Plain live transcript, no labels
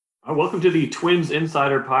Welcome to the Twins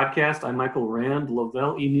Insider Podcast. I'm Michael Rand,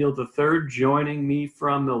 Velle E. Neal III, joining me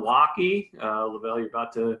from Milwaukee. Velle, you're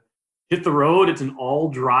about to hit the road. It's an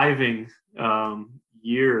all-driving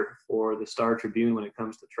year for the Star Tribune when it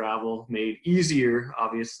comes to travel. Made easier,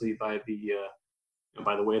 obviously, by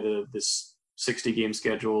the way this 60-game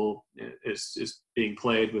schedule is being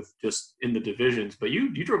played with just in the divisions. But you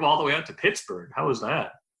drove all the way out to Pittsburgh. How was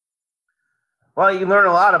that? Well, you learn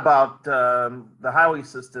a lot about the highway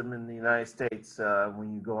system in the United States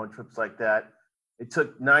when you go on trips like that. It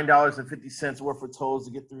took $9.50 worth of tolls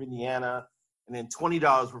to get through Indiana, and then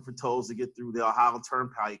 $20 worth of tolls to get through the Ohio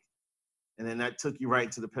Turnpike, and then that took you right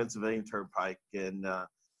to the Pennsylvania Turnpike. And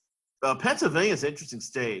Pennsylvania is an interesting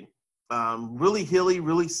state, really hilly,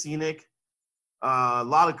 really scenic, a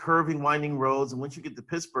lot of curving, winding roads. And once you get to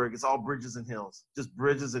Pittsburgh, it's all bridges and hills, just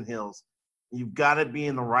bridges and hills. You've got to be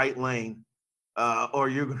in the right lane. Or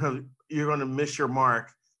you're gonna miss your mark.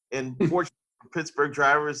 And fortunately for Pittsburgh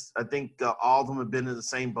drivers, I think all of them have been in the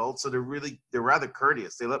same boat, so they're rather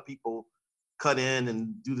courteous. They let people cut in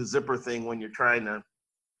and do the zipper thing when you're trying to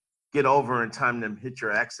get over in time to hit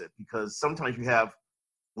your exit, because sometimes you have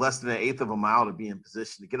less than an eighth of a mile to be in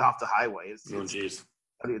position to get off the highway. It's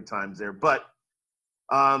plenty of times there, but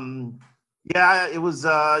yeah, it was.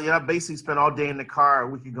 I basically spent all day in the car a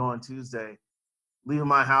week ago on Tuesday, leaving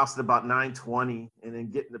my house at about 9:20 and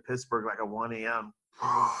then getting to Pittsburgh like at 1 a.m.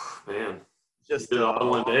 Oh, man. Just did it all in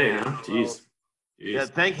one day, huh? Jeez. Yeah,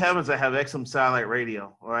 thank heavens I have XM Satellite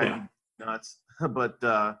Radio, or I'd be nuts. But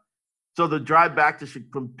so the drive back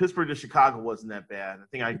from Pittsburgh to Chicago wasn't that bad. I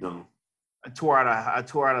think I tore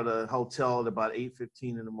out of the hotel at about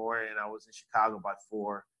 8:15 in the morning, and I was in Chicago by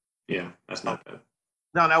 4. Yeah, that's not bad.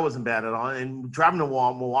 No, that wasn't bad at all. And driving to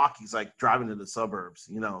Milwaukee's like driving to the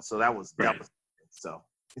suburbs, so that was so.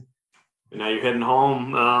 And now you're heading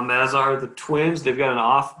home, as are the Twins. They've got an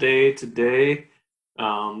off day today.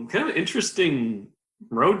 Kind of an interesting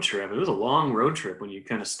road trip. It was a long road trip when you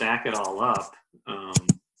kind of stack it all up.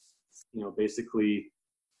 Basically,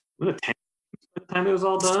 was it 10 by the time it was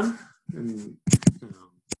all done? And, it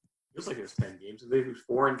feels like it was 10 games. It was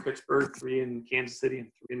 4 in Pittsburgh, 3 in Kansas City,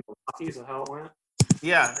 and 3 in Milwaukee. Is that how it went?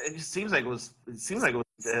 Yeah, it just seems like it was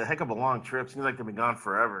a heck of a long trip. Seems like they've been gone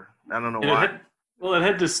forever. I don't know why. It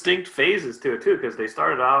had distinct phases to it, too, because they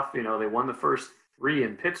started off, they won the first 3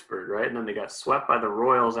 in Pittsburgh, right? And then they got swept by the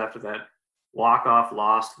Royals after that walk-off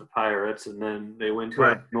loss to the Pirates, and then they went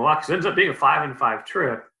to Milwaukee. So it ends up being a 5-5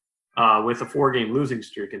 trip with a 4-game losing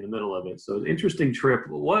streak in the middle of it. So an interesting trip.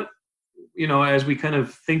 What, as we kind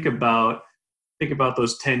of think about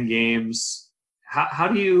those 10 games, how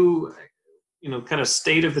do you, kind of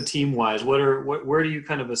state of the team-wise, where do you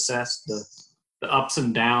kind of assess the ups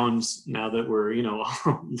and downs now that we're,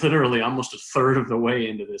 literally almost a third of the way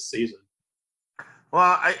into this season?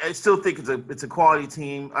 Well, I still think it's a quality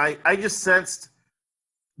team. I just sensed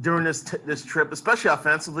during this trip, especially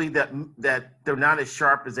offensively, that they're not as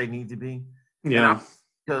sharp as they need to be. Yeah.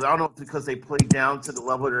 Because I don't know if because they played down to the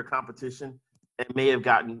level of their competition and may have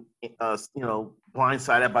gotten,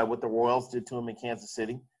 blindsided by what the Royals did to them in Kansas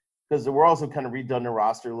City. Because the Royals have kind of redone their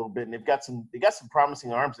roster a little bit, and they got some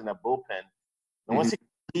promising arms in that bullpen. And once they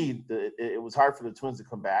lead, it was hard for the Twins to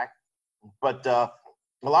come back. But a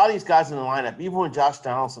lot of these guys in the lineup, even when Josh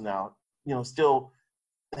Donaldson out, still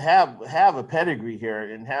have a pedigree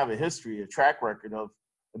here and have a history, a track record of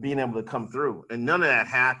being able to come through. And none of that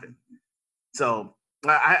happened. So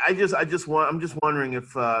I'm just wondering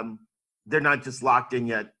if they're not just locked in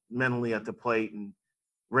yet mentally at the plate and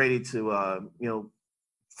ready to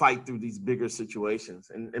fight through these bigger situations.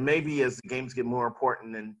 And maybe as the games get more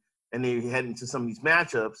important and they head into some of these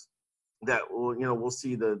matchups, that we'll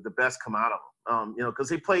see the best come out of them. Because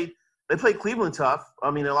they played Cleveland tough. I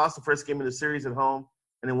mean, they lost the first game of the series at home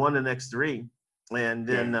and then won the next 3. And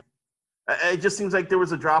then it just seems like there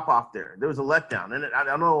was a drop off there. There was a letdown. And I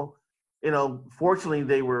don't know, fortunately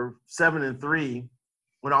they were 7-3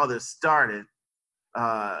 when all this started.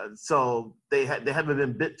 So they haven't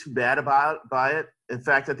been bit too bad by it. In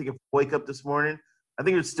fact, I think if I wake up this morning, I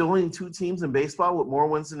think there's still only 2 teams in baseball with more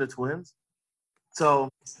wins than the Twins. So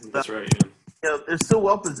that's right. They're still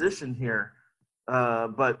well positioned here,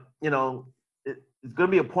 but it's going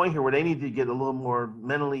to be a point here where they need to get a little more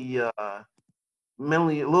mentally a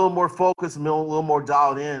little more focused, a little more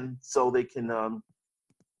dialed in, so they can be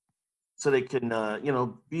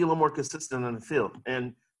a little more consistent on the field.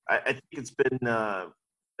 And I think it's been I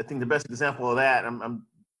think the best example of that. I'm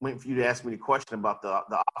waiting for you to ask me the question about the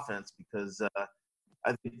offense, because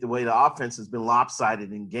I think the way the offense has been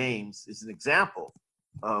lopsided in games is an example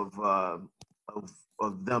of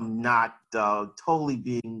them not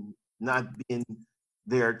being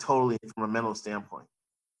they're totally from a mental standpoint.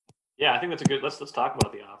 Yeah, I think that's a good. Let's talk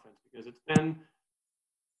about the offense because it's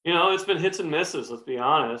been hits and misses. Let's be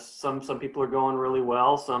honest. Some people are going really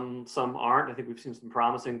well. Some aren't. I think we've seen some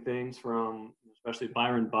promising things from especially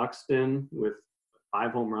Byron Buxton with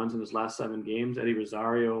 5 home runs in his last 7 games. Eddie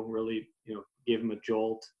Rosario really gave him a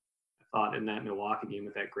jolt. I thought in that Milwaukee game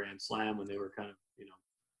with that grand slam when they were kind of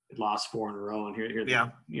had lost 4 in a row and here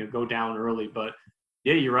they go down early. But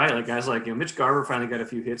yeah, you're right. Like guys like Mitch Garver finally got a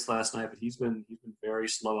few hits last night, but he's been very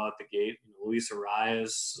slow out the gate. Luis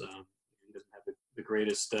Arias, he doesn't have the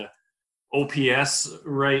greatest OPS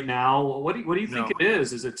right now. What do you think it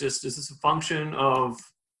is? Is this a function of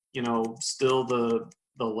still the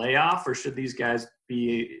layoff, or should these guys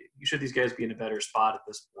be in a better spot at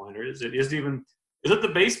this point, or is it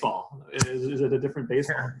the baseball? Is it a different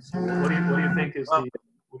baseball? So what do you think is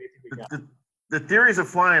what do you think we got? The theories are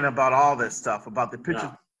flying about all this stuff, about the pitchers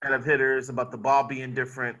kind of hitters, about the ball being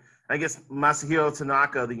different. I guess Masahiro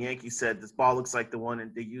Tanaka, the Yankees, said this ball looks like the one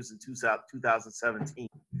they used in 2017,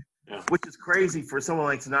 which is crazy for someone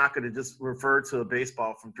like Tanaka to just refer to a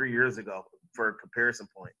baseball from 3 years ago for a comparison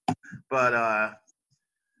point. But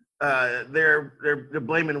they're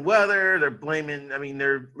blaming weather. They're blaming. I mean,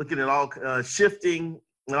 they're looking at all shifting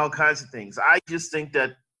and all kinds of things. I just think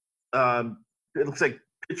that it looks like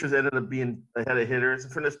pitchers ended up being ahead of hitters.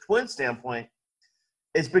 And from this Twin standpoint,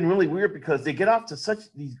 it's been really weird because they get off to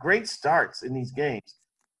these great starts in these games.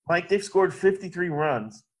 Like they've scored 53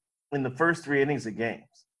 runs in the first 3 innings of games.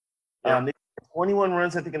 They scored 21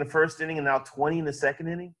 runs, I think, in the first inning, and now 20 in the second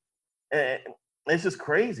inning. It's just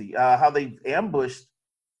crazy how they ambushed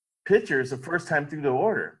pitchers the first time through the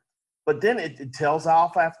order. But then it tails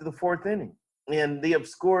off after the 4th inning. And they have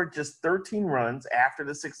scored just 13 runs after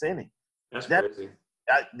the 6th inning. That's crazy.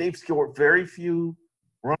 They've scored very few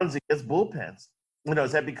runs against bullpens.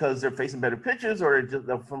 Is that because they're facing better pitchers, or just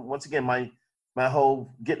once again my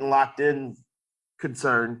whole getting locked in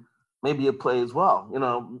concern maybe a play as well?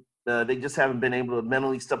 They just haven't been able to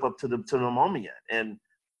mentally step up to the moment yet, and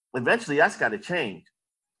eventually that's got to change.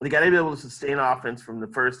 They got to be able to sustain offense from the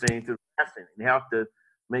first inning to the last inning. They have to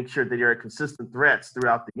make sure that they're consistent threats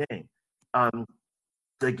throughout the game.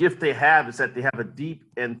 The gift they have is that they have a deep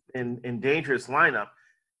and dangerous lineup,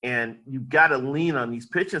 and you've got to lean on these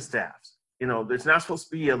pitching staffs. There's not supposed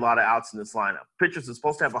to be a lot of outs in this lineup. Pitchers are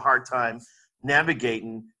supposed to have a hard time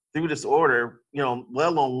navigating through this order, let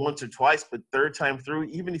alone once or twice, but third time through,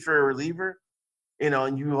 even if you're a reliever,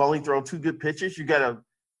 and you only throw 2 good pitches, you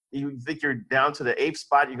think you're down to the 8th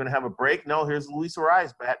spot, you're going to have a break. No, here's Luis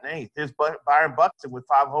Arias batting 8th. Here's Byron Buxton with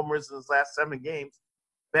 5 homers in his last 7 games,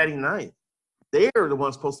 batting 9th. They're the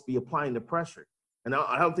ones supposed to be applying the pressure, and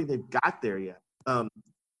I don't think they've got there yet.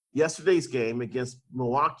 Yesterday's game against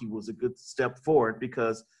Milwaukee was a good step forward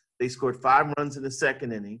because they scored 5 runs in the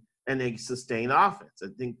second inning and they sustained offense. I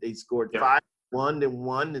think they scored 5, 1, then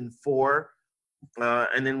 1, and 4,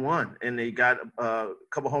 and then 1. And they got a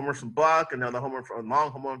couple homers from Buck, another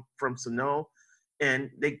long homer from Sano, and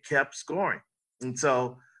they kept scoring. And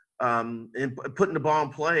so, in putting the ball in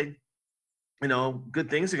play, good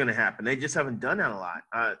things are going to happen. They just haven't done that a lot.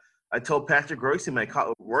 I told Patrick Royce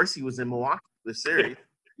was in Milwaukee for the series.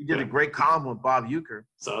 He did a great column with Bob Uecker.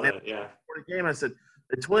 Saw that, yeah. Before the game, I said,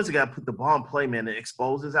 the Twins have got to put the ball in play, man, and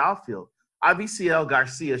expose his outfield. Avisail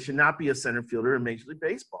Garcia should not be a center fielder in Major League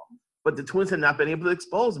Baseball. But the Twins had not been able to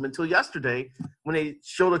expose him until yesterday when they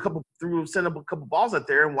sent up a couple balls out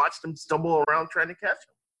there and watched him stumble around trying to catch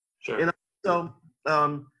him. Sure. So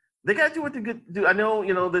they got to do what they could do. I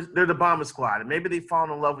know, they're the bomber squad, and maybe they've fallen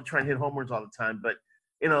in love with trying to hit homers all the time. But,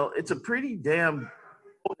 it's a pretty damn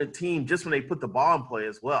potent team just when they put the ball in play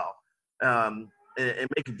as well, and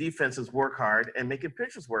making defenses work hard and making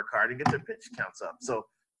pitchers work hard and get their pitch counts up. So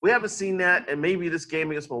we haven't seen that, and maybe this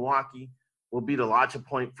game against Milwaukee will be the logical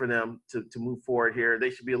point for them to move forward here.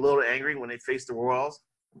 They should be a little angry when they face the Royals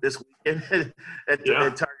this weekend at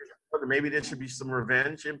Target. Maybe there should be some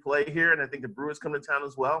revenge in play here, and I think the Brewers come to town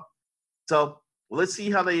as well. So let's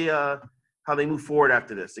see how they move forward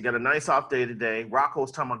after this. They got a nice off day today. Rocco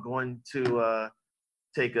was talking about going to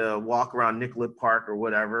take a walk around Nicollet Park or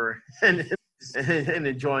whatever and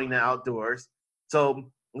enjoying the outdoors.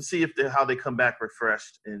 So let's see how they come back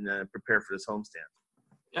refreshed and prepare for this homestand.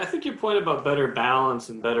 I think your point about better balance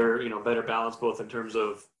and better balance both in terms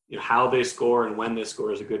of how they score and when they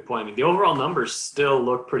score is a good point. I mean, the overall numbers still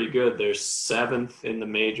look pretty good. They're 7th in the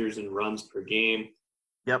majors in runs per game.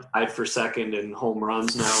 Yep. Tied for 2nd in home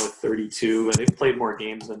runs now with 32, and they've played more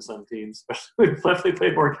games than some teams. They've definitely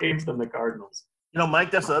played more games than the Cardinals.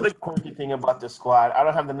 Mike, that's the other quirky thing about this squad. I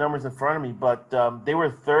don't have the numbers in front of me, but they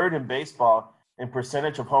were 3rd in baseball in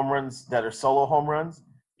percentage of home runs that are solo home runs.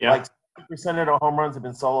 Yeah. Like 60% of the home runs have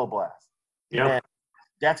been solo blasts. Yeah. And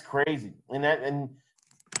that's crazy. And I'm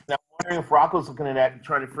wondering if Rocco's looking at that and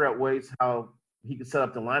trying to figure out ways how he can set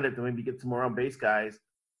up the lineup to maybe get some more on base guys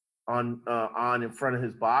on in front of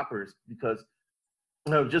his boppers, because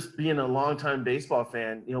just being a longtime baseball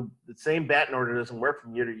fan, the same batting order doesn't work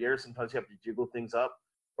from year to year. Sometimes you have to jiggle things up.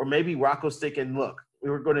 Or maybe Rocco's thinking, look,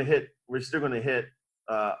 we're still going to hit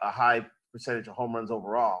a high percentage of home runs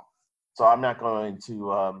overall. So I'm not going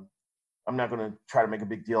to try to make a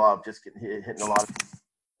big deal out of just hitting a lot of.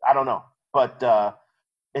 I don't know, but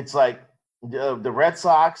it's like the Red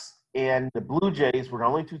Sox and the Blue Jays were the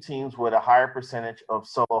only two teams with a higher percentage of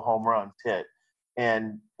solo home runs hit.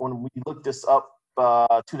 And when we looked this up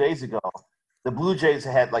 2 days ago, the Blue Jays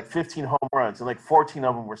had like 15 home runs and like 14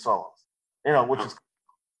 of them were solos. Which is,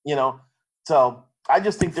 so I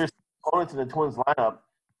just think there's components in the Twins lineup.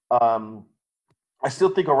 I still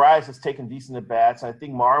think Arias has taken decent at bats. I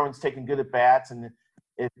think Marwin's taken good at bats. And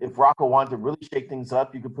if Rocco wanted to really shake things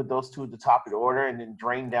up, you could put those two at the top of the order and then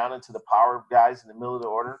drain down into the power guys in the middle of the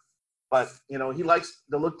order. But he likes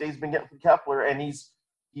the look that he's been getting from Kepler, and he's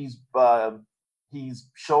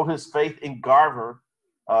showed his faith in Garver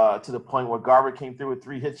to the point where Garver came through with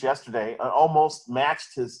 3 hits yesterday and almost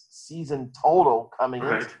matched his season total coming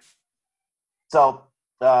in. So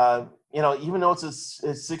even though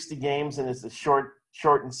it's 60 games and it's a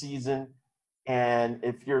shortened season, and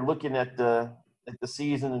if you're looking at the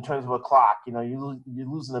season in terms of a clock, you're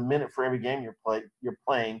losing a minute for every game you're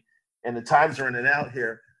playing, and the time's running out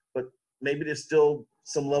here. But maybe there's still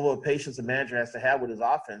some level of patience the manager has to have with his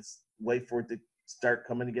offense. Wait for it to start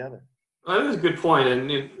coming together. Well, that is a good point,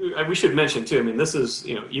 and we should mention too. I mean, this is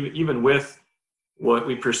even with what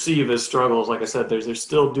we perceive as struggles, like I said, they're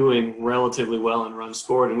still doing relatively well in runs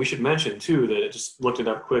scored. And we should mention too that I just looked it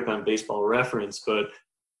up quick on Baseball Reference, but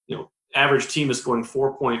average team is scoring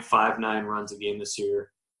 4.59 runs a game this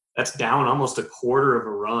year. That's down almost a quarter of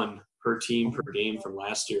a run per team per game from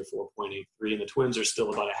last year, 4.83, and the Twins are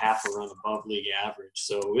still about a half a run above league average.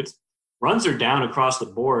 So runs are down across the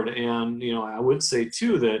board, and I would say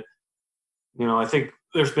too that I think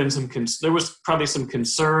there was probably some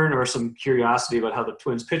concern or some curiosity about how the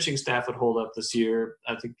Twins pitching staff would hold up this year.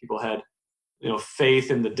 I think people had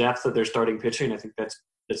faith in the depth of their starting pitching. I think that's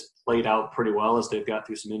played out pretty well as they've got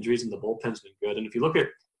through some injuries, and the bullpen's been good. And if you look at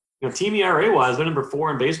team ERA wise, they're number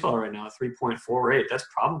 4 in baseball right now, 3.48. That's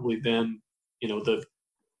probably been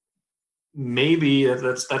maybe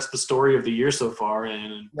that's the story of the year so far,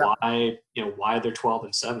 and why they're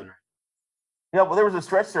 12-7 right. Yeah, well, there was a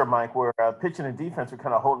stretch there, Mike, where pitching and defense were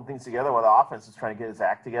kind of holding things together while the offense was trying to get his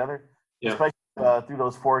act together, especially through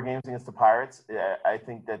those 4 games against the Pirates. I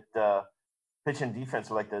think that pitching and defense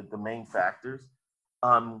were like the main factors.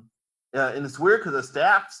 And it's weird because the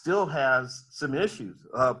staff still has some issues.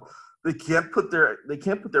 They can't put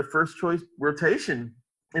their first choice rotation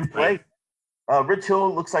in play. Rich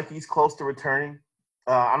Hill looks like he's close to returning.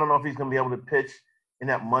 I don't know if he's going to be able to pitch in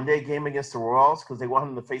that Monday game against the Royals because they want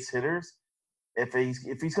him to face hitters. If he's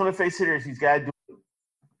going to face hitters, he's got to do it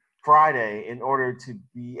Friday in order to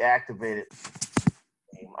be activated.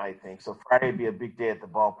 I think so. Friday would be a big day at the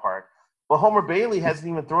ballpark. But Homer Bailey hasn't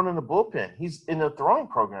even thrown in the bullpen. He's in a throwing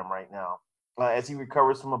program right now as he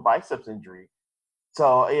recovers from a biceps injury.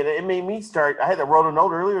 So it made me start. I had to wrote a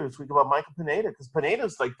note earlier this week about Michael Pineda because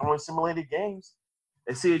Pineda's like throwing simulated games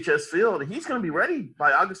at CHS Field. He's going to be ready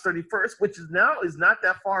by August 31st, which is not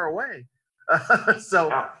that far away. They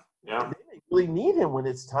really need him when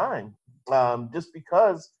it's time, just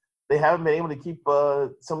because they haven't been able to keep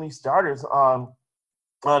some of these starters on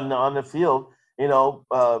the field.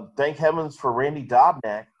 Thank heavens for Randy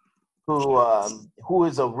Dobnak, who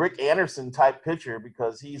is a Rick Anderson type pitcher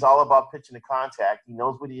because he's all about pitching to contact. He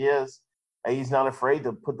knows what he is, and he's not afraid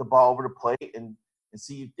to put the ball over the plate and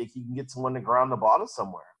see if he can get someone to ground the ball to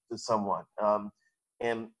someone.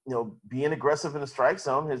 And being aggressive in the strike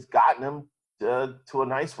zone has gotten him to a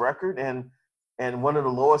nice record and one of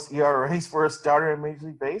the lowest ERAs for a starter in Major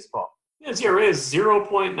League Baseball. Yeah, his ERA is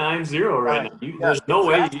 0.90 right now. There's no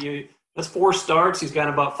way that's 4 starts. He's got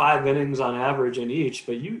about 5 innings on average in each,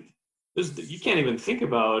 but you can't even think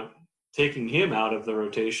about taking him out of the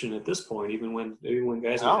rotation at this point, even when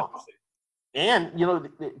guys are healthy. And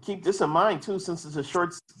keep this in mind too, since it's a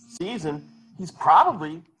short season, he's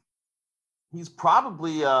probably he's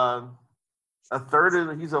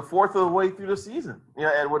a fourth of the way through the season.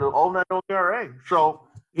 And with an 0.90 ERA, so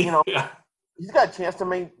he's got a chance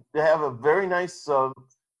to have a very nice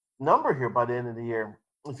number here by the end of the year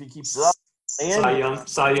if he keeps it up. And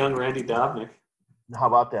Cy Young Randy Dobnak. How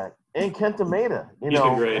about that? And Kenta Maeda. He's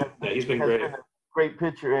been great. He's been great. great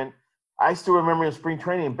pitcher. And I still remember in spring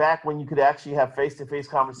training, back when you could actually have face-to-face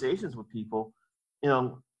conversations with people,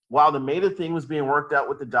 while the Maeda thing was being worked out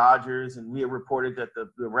with the Dodgers, and we had reported that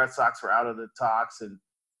the Red Sox were out of the talks, and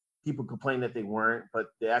people complained that they weren't, but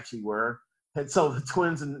they actually were. And so the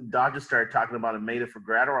Twins and the Dodgers started talking about a Maeda for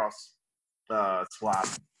Gratterall swap.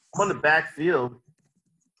 I'm on the backfield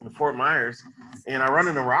in Fort Myers, and I run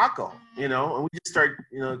into Rocco, and we just start,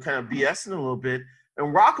 kind of BSing a little bit.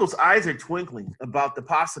 And Rocco's eyes are twinkling about the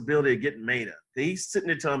possibility of getting Maeda. He's sitting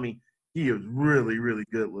there telling me he is really, really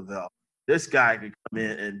good with Velle. This guy could come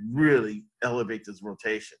in and really elevate this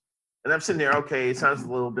rotation. And I'm sitting there, okay, it sounds a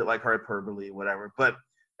little bit like hyperbole or whatever. But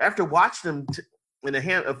after watching him in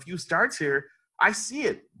a few starts here, I see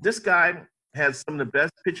it. This guy has some of the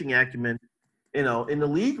best pitching acumen, in the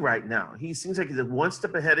league right now. He seems like he's one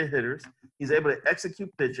step ahead of hitters. He's able to execute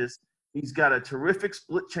pitches. He's got a terrific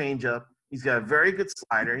split changeup. He's got a very good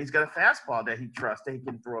slider. He's got a fastball that he trusts that he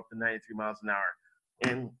can throw up to 93 miles an hour.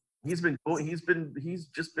 And he's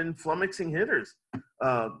just been flummoxing hitters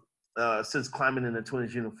since climbing in the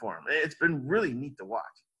Twins uniform. It's been really neat to watch.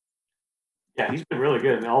 Yeah, he's been really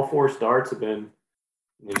good. And all 4 starts have been,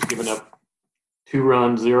 he's given up 2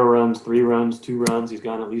 runs, 0 runs, 3 runs, 2 runs. He's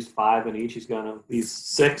gone at least 5 in each. He's gone at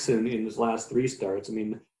least 6 in his last 3 starts. I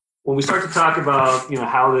mean, when we start to talk about,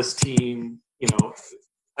 how this team,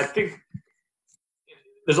 I think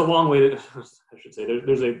there's a long way to, I should say,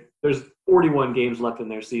 there's 41 games left in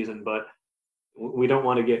their season, but we don't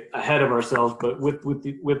want to get ahead of ourselves. But with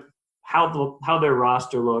how their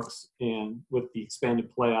roster looks, and with the expanded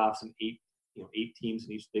playoffs and 8 teams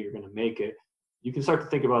in each league are going to make it, you can start to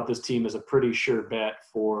think about this team as a pretty sure bet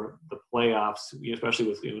for the playoffs, especially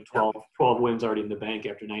with 12 wins already in the bank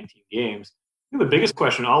after 19 games. I think the biggest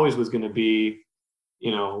question always was going to be,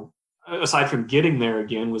 aside from getting there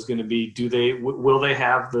again, was going to be, will they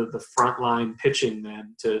have the frontline pitching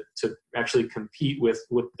then to actually compete with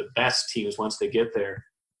the best teams once they get there?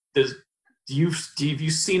 Have you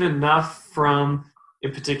seen enough from,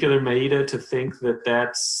 in particular, Maeda to think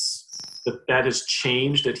that has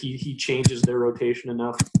changed, that he changes their rotation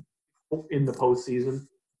enough in the postseason?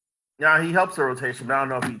 Yeah, he helps the rotation, but I don't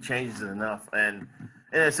know if he changes it enough. And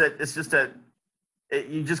it's just that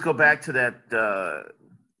you just go back to that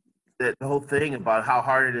whole thing about how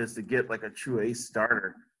hard it is to get like a true ace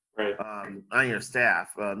starter on your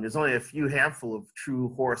staff. There's only a handful of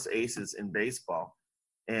true horse aces in baseball,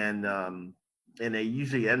 and they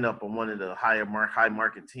usually end up on one of the high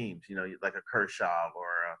market teams. Like a Kershaw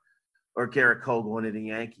or Garrett Cole going to the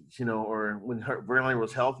Yankees. Or when Verlander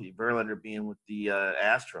was healthy, Verlander being with the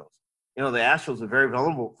Astros. The Astros are very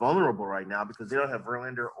vulnerable right now because they don't have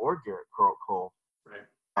Verlander or Garrett Cole. Right.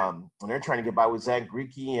 And they're trying to get by with Zach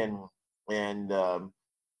Greinke and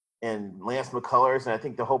Lance McCullers, and I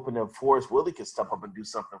think they're hoping that Forrest Willie can step up and do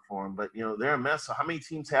something for them. But they're a mess. So how many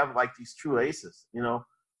teams have like these true aces? Not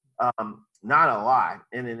a lot.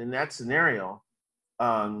 And in that scenario,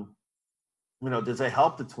 does it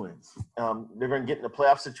help the Twins? They're going to get in a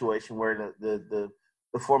playoff situation where the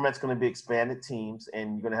format's going to be expanded teams,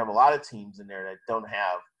 and you're going to have a lot of teams in there that don't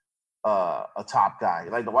have a top guy.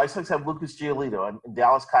 Like the White Sox have Lucas Giolito and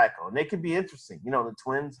Dallas Keuchel, and they could be interesting. The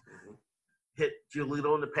Twins hit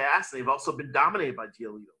Giolito in the past. They've also been dominated by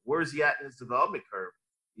Giolito. Where is he at in his development curve?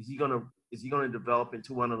 Is he gonna develop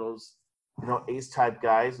into one of those ace type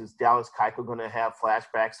guys? Is Dallas Keuchel going to have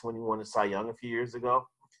flashbacks when he won the Cy Young a few years ago?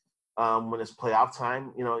 When it's playoff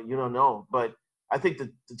time, you don't know. But I think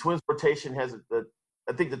the Twins rotation I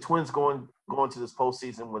think the Twins going to this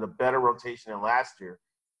postseason with a better rotation than last year.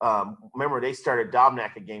 Remember, they started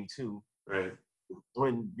Dobnak at game 2. Right.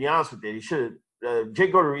 When, to be honest with you, he should have.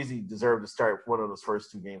 Jake Odorizzi deserved to start one of those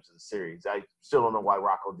first 2 games of the series. I still don't know why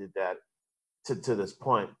Rocco did that to this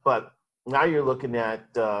point. But now you're looking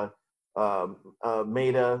at Maeda,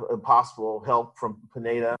 a possible help from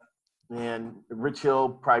Pineda, and Rich Hill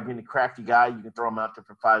probably being a crafty guy. You can throw him out there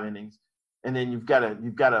for 5 innings, and then you've got to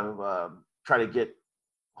try to get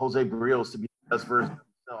Jose Barrios to be the best version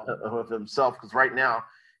of himself, because right now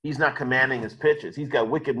he's not commanding his pitches. He's got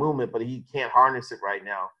wicked movement, but he can't harness it right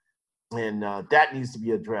now. And that needs to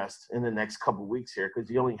be addressed in the next couple of weeks here, because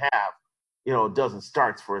you only have, a dozen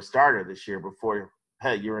starts for a starter this year before,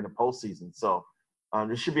 you're in the postseason. So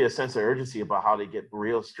there should be a sense of urgency about how they get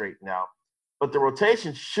Barrios straightened out. But the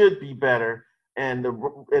rotation should be better, and the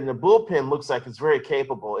bullpen looks like it's very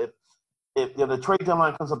capable. If the trade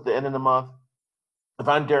deadline comes up at the end of the month, if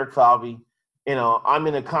I'm Derek Falvey, I'm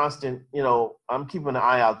in a constant, I'm keeping an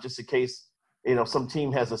eye out just in case, some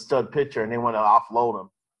team has a stud pitcher and they want to offload him.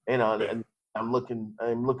 And I'm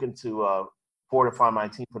looking to fortify my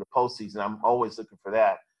team for the postseason. I'm always looking for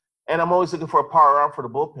that. And I'm always looking for a power arm for the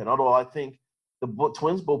bullpen. Although I think the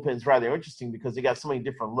Twins bullpen is rather interesting because they got so many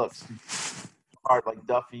different looks. Hard like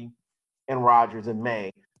Duffy and Rogers and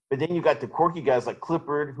May. But then you got the quirky guys like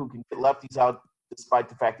Clippard who can get lefties out despite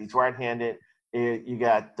the fact he's right-handed. You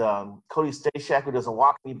got Cody Stashak who doesn't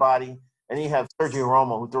walk anybody. And then you have Sergio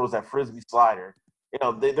Romo who throws that frisbee slider. You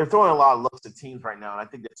know, they're throwing a lot of looks at teams right now, and I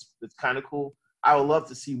think that's kind of cool. I would love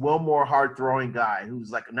to see one more hard-throwing guy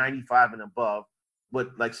who's like a 95 and above with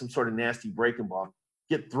like some sort of nasty breaking ball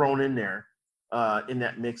get thrown in there in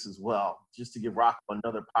that mix as well, just to give Rocco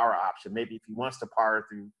another power option. Maybe if he wants to power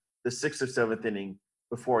through the 6th or 7th inning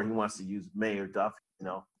before he wants to use May or Duffy, you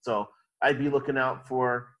know. So I'd be looking out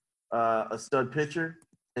for a stud pitcher,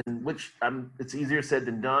 and which it's easier said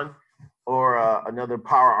than done, or another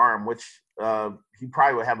power arm, which he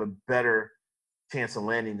probably would have a better chance of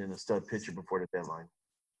landing than a stud pitcher before the deadline.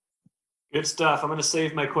 Good stuff. I'm going to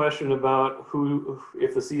save my question about who,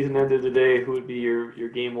 if the season ended today, who would be your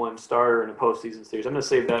game one starter in a postseason series. I'm going to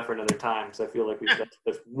save that for another time because I feel like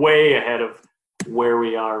that's way ahead of where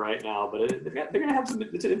we are right now. But they're going to have some.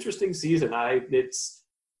 It's an interesting season. It's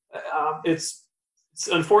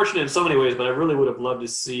unfortunate in so many ways, but I really would have loved to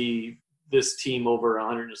see this team over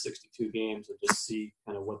 162 games and just see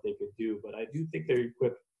kind of what they could do. But I do think they're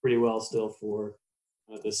equipped pretty well still for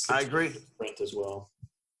this. I agree. Sprint as well.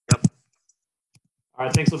 Yep. All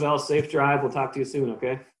right, thanks, Lavelle. Safe drive. We'll talk to you soon,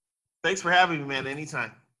 okay? Thanks for having me, man.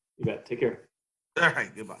 Anytime. You bet. Take care. All right,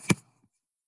 goodbye.